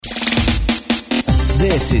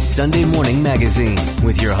This is Sunday Morning Magazine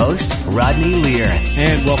with your host, Rodney Lear.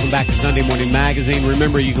 And welcome back to Sunday Morning Magazine.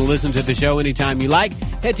 Remember, you can listen to the show anytime you like.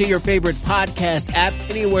 Head to your favorite podcast app,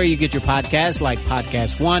 anywhere you get your podcasts, like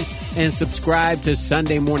Podcast One, and subscribe to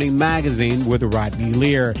Sunday Morning Magazine with Rodney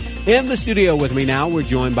Lear. In the studio with me now, we're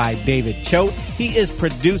joined by David Choate. He is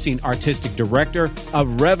producing artistic director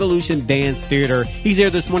of Revolution Dance Theater. He's here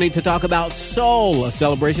this morning to talk about Soul, a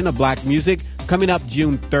celebration of black music, coming up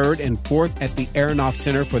June 3rd and 4th at the Aronoff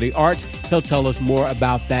Center for the Arts. He'll tell us more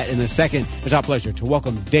about that in a second. It's our pleasure to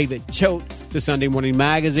welcome David Choate to Sunday Morning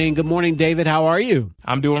Magazine. Good morning, David. How are you?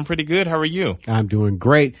 I'm doing pretty good. How are you? I'm doing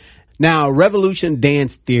great. Now, Revolution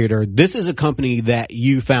Dance Theater, this is a company that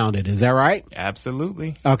you founded. Is that right?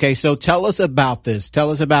 Absolutely. Okay, so tell us about this.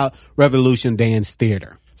 Tell us about Revolution Dance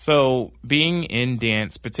Theater. So being in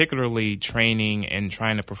dance, particularly training and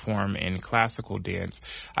trying to perform in classical dance,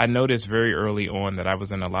 I noticed very early on that I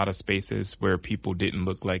was in a lot of spaces where people didn't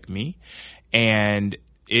look like me. And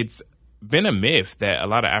it's been a myth that a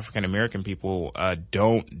lot of African American people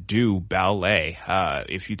don't do ballet.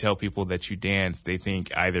 If you tell people that you dance, they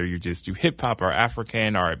think either you just do hip hop or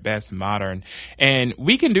African or at best modern. And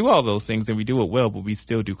we can do all those things and we do it well, but we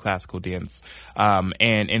still do classical dance.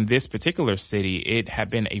 And in this particular city, it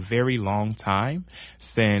had been a very long time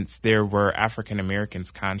since there were African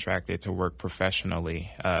Americans contracted to work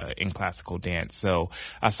professionally in classical dance. So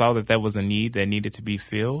I saw that was a need that needed to be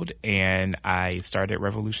filled, and I started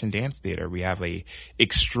Revolution Dance Theater. We have a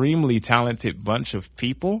extremely talented bunch of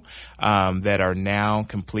people that are now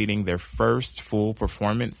completing their first full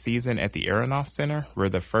performance season at the Aronoff Center. We're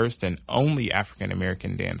the first and only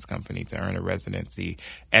African-American dance company to earn a residency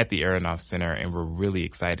at the Aronoff Center, and we're really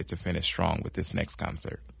excited to finish strong with this next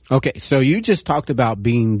concert. Okay, so you just talked about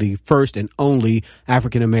being the first and only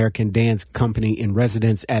African-American dance company in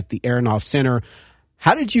residence at the Aronoff Center.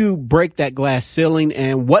 How did you break that glass ceiling,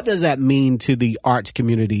 and what does that mean to the arts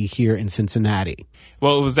community here in Cincinnati?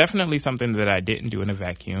 Well, it was definitely something that I didn't do in a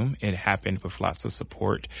vacuum. It happened with lots of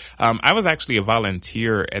support. I was actually a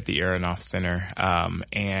volunteer at the Aronoff Center,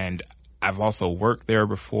 and I've also worked there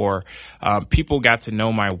before. People got to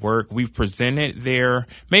know my work. We've presented there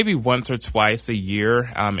maybe once or twice a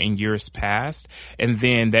year in years past, and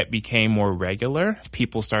then that became more regular.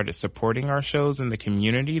 People started supporting our shows in the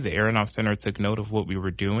community. The Aronoff Center took note of what we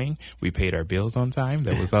were doing. We paid our bills on time.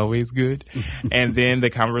 That was always good. And then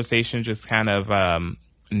the conversation just kind of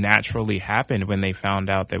naturally happened when they found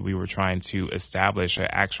out that we were trying to establish an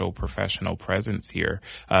actual professional presence here.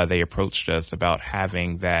 They approached us about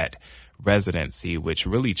having that residency, which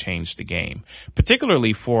really changed the game,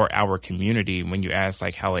 particularly for our community. When you ask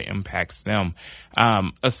like how it impacts them,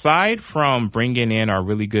 aside from bringing in our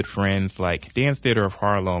really good friends like Dance Theater of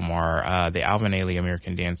Harlem or the Alvin Ailey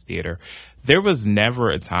American Dance Theater, there was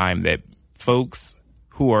never a time that folks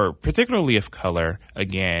who are particularly of color,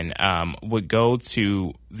 again, would go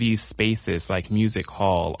to these spaces like Music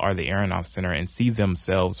Hall or the Aronoff Center and see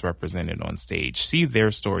themselves represented on stage, see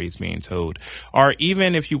their stories being told. Or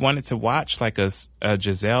even if you wanted to watch like a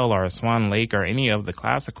Giselle or a Swan Lake or any of the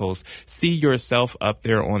classicals, see yourself up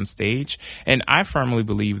there on stage. And I firmly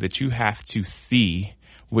believe that you have to see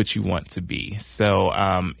what you want to be. So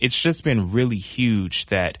it's just been really huge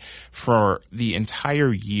that for the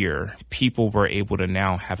entire year, people were able to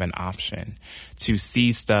now have an option to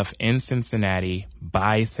see stuff in Cincinnati,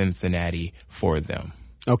 by Cincinnati, for them.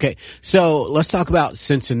 Okay, so let's talk about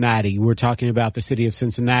Cincinnati. We're talking about the city of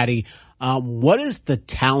Cincinnati. What is the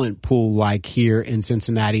talent pool like here in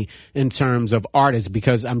Cincinnati in terms of artists?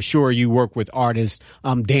 Because I'm sure you work with artists,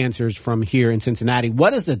 dancers from here in Cincinnati.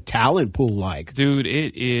 What is the talent pool like? Dude,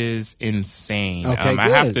 it is insane. Okay, I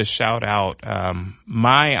have to shout out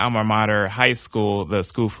my alma mater, high school, the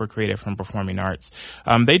School for Creative and Performing Arts.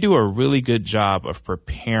 They do a really good job of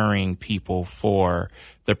preparing people for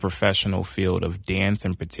the professional field of dance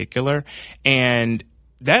in particular. And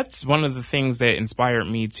that's one of the things that inspired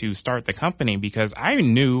me to start the company, because I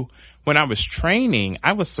knew when I was training,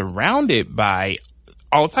 I was surrounded by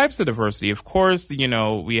all types of diversity. Of course, you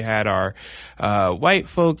know, we had our white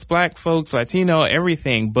folks, black folks, Latino,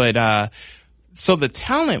 everything. But so the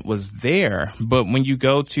talent was there, but when you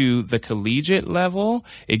go to the collegiate level,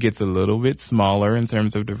 it gets a little bit smaller in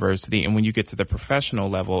terms of diversity. And when you get to the professional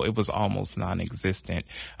level, it was almost non-existent.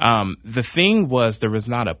 The thing was, there was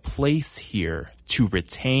not a place here to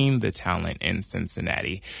retain the talent in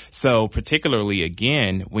Cincinnati. So particularly,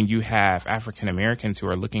 again, when you have African Americans who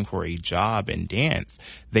are looking for a job in dance,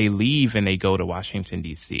 they leave and they go to Washington,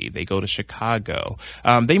 D.C. They go to Chicago.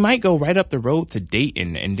 They might go right up the road to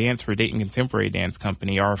Dayton and dance for Dayton Contemporary Dance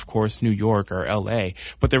Company, or, of course, New York or L.A.,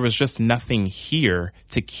 but there was just nothing here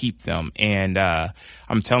to keep them. And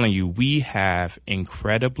I'm telling you, we have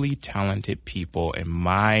incredibly talented people, and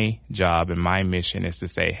my job and my mission is to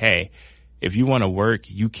say, hey, if you want to work,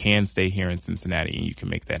 you can stay here in Cincinnati and you can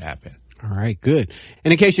make that happen. All right, good.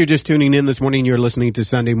 And in case you're just tuning in this morning, you're listening to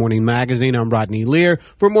Sunday Morning Magazine. I'm Rodney Lear.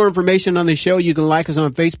 For more information on the show, you can like us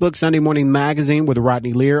on Facebook, Sunday Morning Magazine with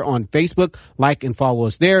Rodney Lear on Facebook. Like and follow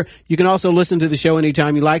us there. You can also listen to the show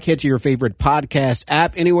anytime you like. Head to your favorite podcast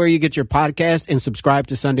app, anywhere you get your podcast, and subscribe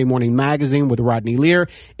to Sunday Morning Magazine with Rodney Lear,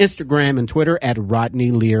 Instagram and Twitter at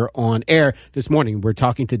Rodney Lear on air. This morning, we're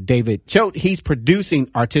talking to David Choate. He's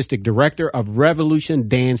producing artistic director of Revolution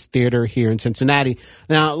Dance Theater here in Cincinnati.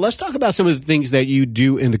 Now, let's talk about some of the things that you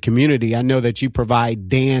do in the community. I know that you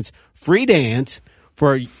provide free dance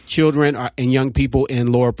for children and young people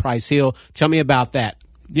in Lower Price Hill. Tell me about that.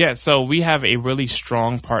 Yeah, so we have a really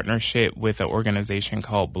strong partnership with an organization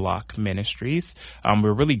called Block Ministries.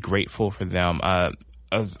 We're really grateful for them.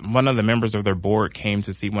 As one of the members of their board came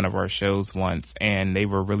to see one of our shows once, and they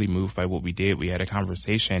were really moved by what we did. We had a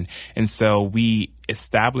conversation. And so we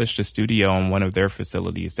established a studio in one of their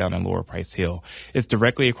facilities down in Lower Price Hill. It's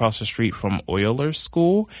directly across the street from Euler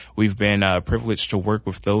School. We've been privileged to work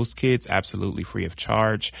with those kids absolutely free of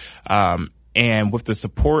charge. And with the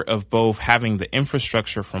support of both having the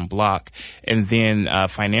infrastructure from Block and then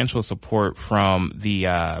financial support from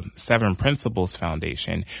the Seven Principles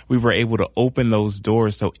Foundation, we were able to open those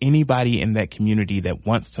doors so anybody in that community that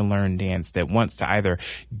wants to learn dance, that wants to either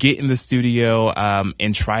get in the studio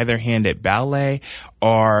and try their hand at ballet,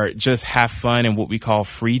 or just have fun in what we call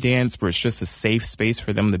free dance, where it's just a safe space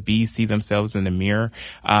for them to see themselves in the mirror.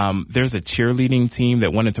 There's a cheerleading team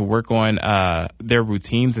that wanted to work on their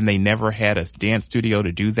routines, and they never had a dance studio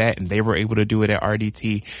to do that, and they were able to do it at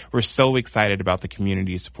RDT. We're so excited about the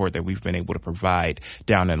community support that we've been able to provide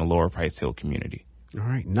down in the Lower Price Hill community. All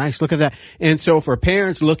right. Nice. Look at that. And so for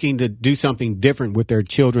parents looking to do something different with their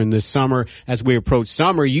children this summer, as we approach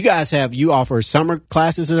summer, you offer summer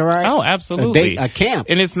classes, is that right? Oh, absolutely. A camp.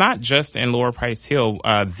 And it's not just in Lower Price Hill.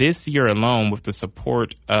 This year alone, with the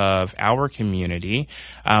support of our community,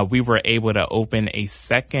 we were able to open a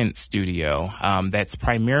second studio that's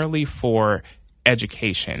primarily for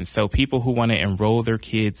education. So people who want to enroll their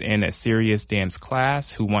kids in a serious dance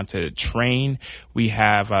class, who want to train. We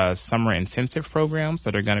have summer intensive programs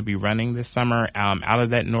that are going to be running this summer out of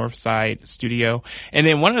that North Side studio. And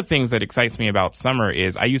then one of the things that excites me about summer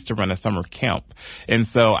is I used to run a summer camp. And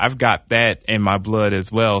so I've got that in my blood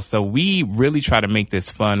as well. So we really try to make this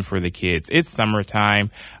fun for the kids. It's summertime.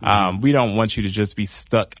 We don't want you to just be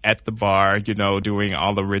stuck at the bar, doing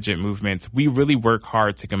all the rigid movements. We really work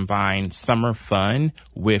hard to combine summer fun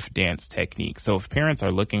with dance technique. So if parents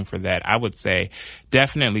are looking for that, I would say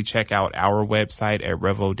definitely check out our website at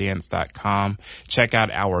revodance.com. Check out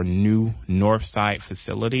our new Northside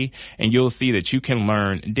facility, and you'll see that you can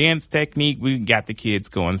learn dance technique. We got the kids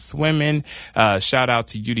going swimming. Shout out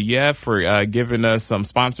to UDF for giving us some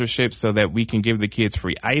sponsorships so that we can give the kids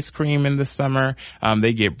free ice cream in the summer.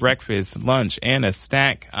 They get breakfast, lunch, and a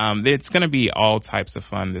snack. It's going to be all types of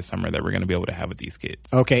fun this summer that we're going to be able to have with these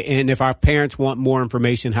kids. Okay, and if our parents want more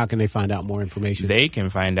information, how can they find out more information? They can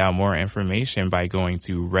find out more information by going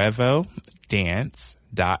to revodance.com.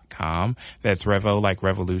 That's Revo like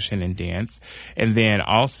revolution and dance. And then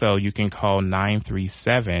also you can call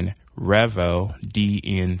 937 Revo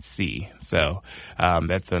DNC. So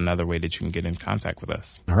that's another way that you can get in contact with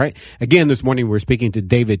us. All right. Again, this morning we're speaking to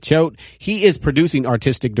David Choate. He is producing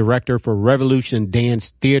artistic director for Revolution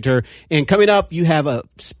Dance Theater. And coming up, you have a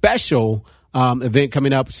special event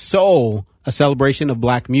coming up, Soul, a celebration of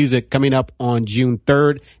black music, coming up on June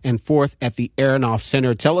 3rd and 4th at the Aronoff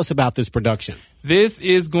Center. Tell us about this production. This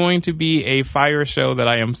is going to be a fire show that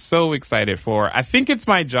I am so excited for. I think it's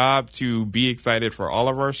my job to be excited for all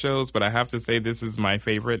of our shows, but I have to say this is my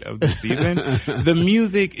favorite of the season. The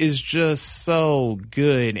music is just so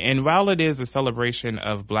good. And while it is a celebration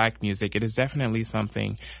of black music, it is definitely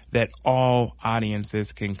something that all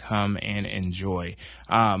audiences can come and enjoy.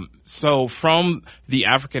 So from the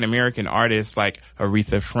African-American artists like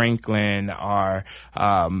Aretha Franklin or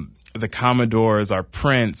the Commodores or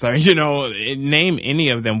Prince or, name any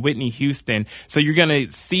of them, Whitney Houston. So you're going to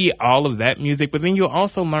see all of that music, but then you'll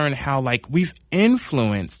also learn how we've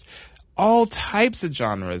influenced all types of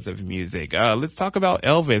genres of music. Let's talk about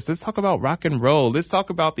Elvis. Let's talk about rock and roll. Let's talk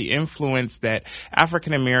about the influence that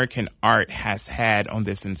African American art has had on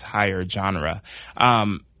this entire genre.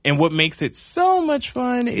 And what makes it so much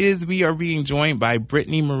fun is we are being joined by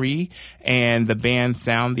Brittany Marie and the band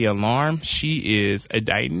Sound the Alarm. She is a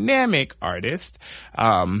dynamic artist.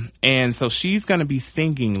 And so she's going to be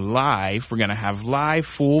singing live. We're going to have live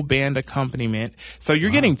full band accompaniment. So you're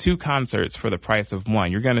getting 2 concerts for the price of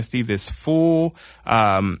one. You're going to see this full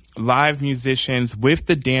live musicians with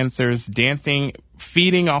the dancers dancing,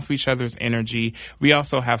 feeding off each other's energy. We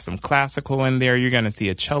also have some classical in there. You're going to see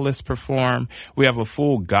a cellist perform. We have a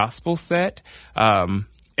full gospel set. And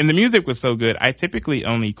the music was so good. I typically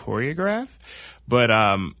only choreograph, but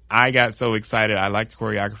I got so excited. I liked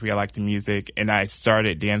choreography. I liked the music. And I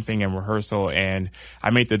started dancing in rehearsal. And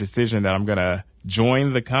I made the decision that I'm going to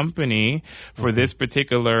join the company for this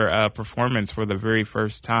particular performance for the very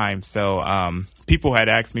first time. So people had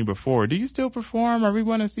asked me before, do you still perform, or we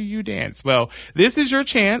want to see you dance? Well, this is your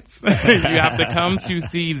chance. You have to come to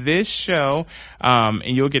see this show, and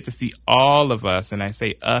you'll get to see all of us, and I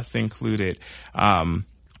say us included,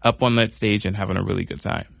 up on that stage and having a really good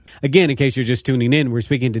time. Again, in case you're just tuning in, we're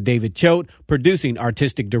speaking to David Choate, producing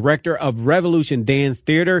artistic director of Revolution Dance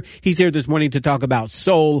Theater. He's here this morning to talk about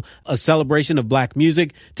Soul, a celebration of black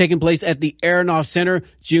music taking place at the Aronoff Center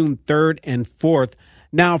June 3rd and 4th.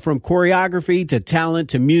 Now, from choreography to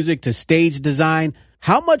talent to music to stage design,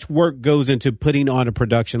 how much work goes into putting on a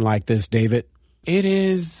production like this, David? It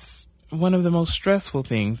is one of the most stressful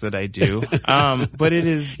things that I do. But it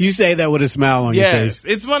is. You say that with a smile on your face.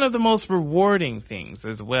 Yes, it's one of the most rewarding things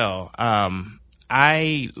as well.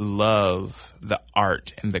 I love the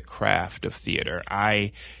art and the craft of theater.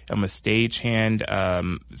 I am a stagehand.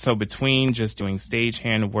 So between just doing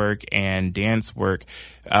stagehand work and dance work,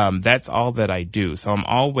 that's all that I do. So I'm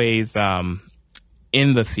always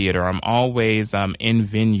in the theater. I'm always in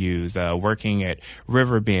venues, working at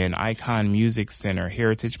Riverbend, Icon Music Center,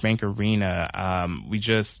 Heritage Bank Arena. We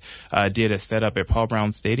just did a setup at Paul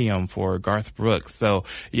Brown Stadium for Garth Brooks. So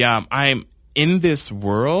yeah, I'm in this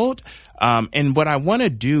world. And what I want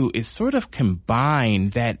to do is sort of combine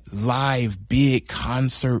that live, big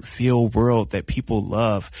concert feel world that people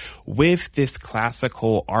love with this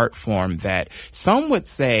classical art form that some would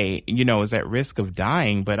say, is at risk of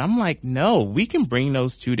dying. But I'm like, no, we can bring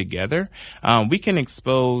those two together. We can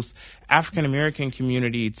expose African American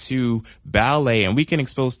community to ballet, and we can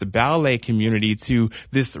expose the ballet community to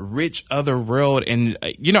this rich other world. And,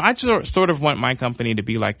 I just sort of want my company to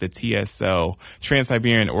be like the TSO,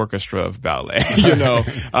 Trans-Siberian Orchestra of ballet.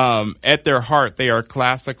 At their heart, they are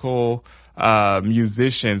classical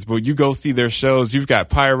musicians, but you go see their shows, you've got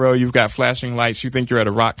pyro, you've got flashing lights, you think you're at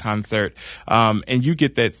a rock concert, and you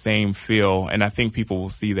get that same feel. And I think people will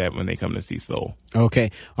see that when they come to see Soul.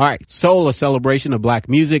 Okay. All right. Soul, a celebration of black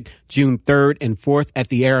music, June 3rd and 4th at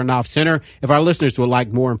the Aronoff Center. If our listeners would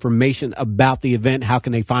like more information about the event, how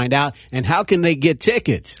can they find out, and how can they get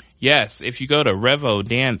tickets? Yes, if you go to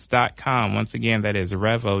revodance.com, once again, that is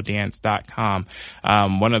revodance.com,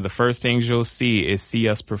 one of the first things you'll see is see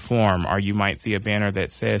us perform, or you might see a banner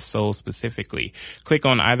that says Soul specifically. Click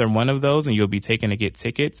on either one of those and you'll be taken to get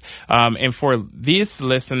tickets. And for these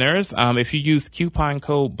listeners, if you use coupon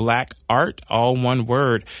code BLACKART, all one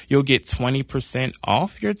word, you'll get 20%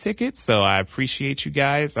 off your tickets. So I appreciate you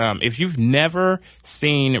guys. If you've never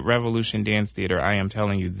seen Revolution Dance Theater, I am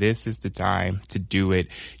telling you, this is the time to do it.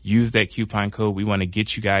 Use that coupon code. We want to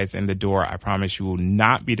get you guys in the door. I promise you will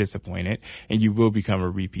not be disappointed, and you will become a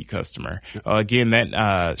repeat customer. Again,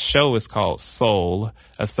 that show is called Soul,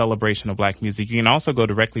 a celebration of black music. You can also go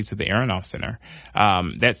directly to the Aronoff Center.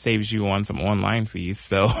 That saves you on some online fees.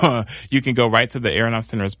 So you can go right to the Aronoff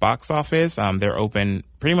Center's box office. They're open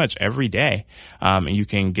pretty much every day, and you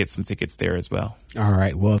can get some tickets there as well. All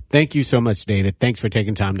right. Well, thank you so much, David. Thanks for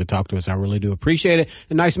taking time to talk to us. I really do appreciate it,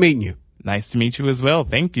 and nice meeting you. Nice to meet you as well.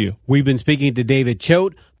 Thank you. We've been speaking to David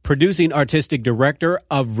Choate, producing artistic director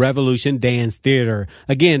of Revolution Dance Theater.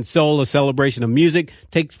 Again, Soul, a celebration of music,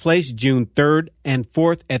 takes place June 3rd and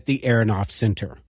 4th at the Aronoff Center.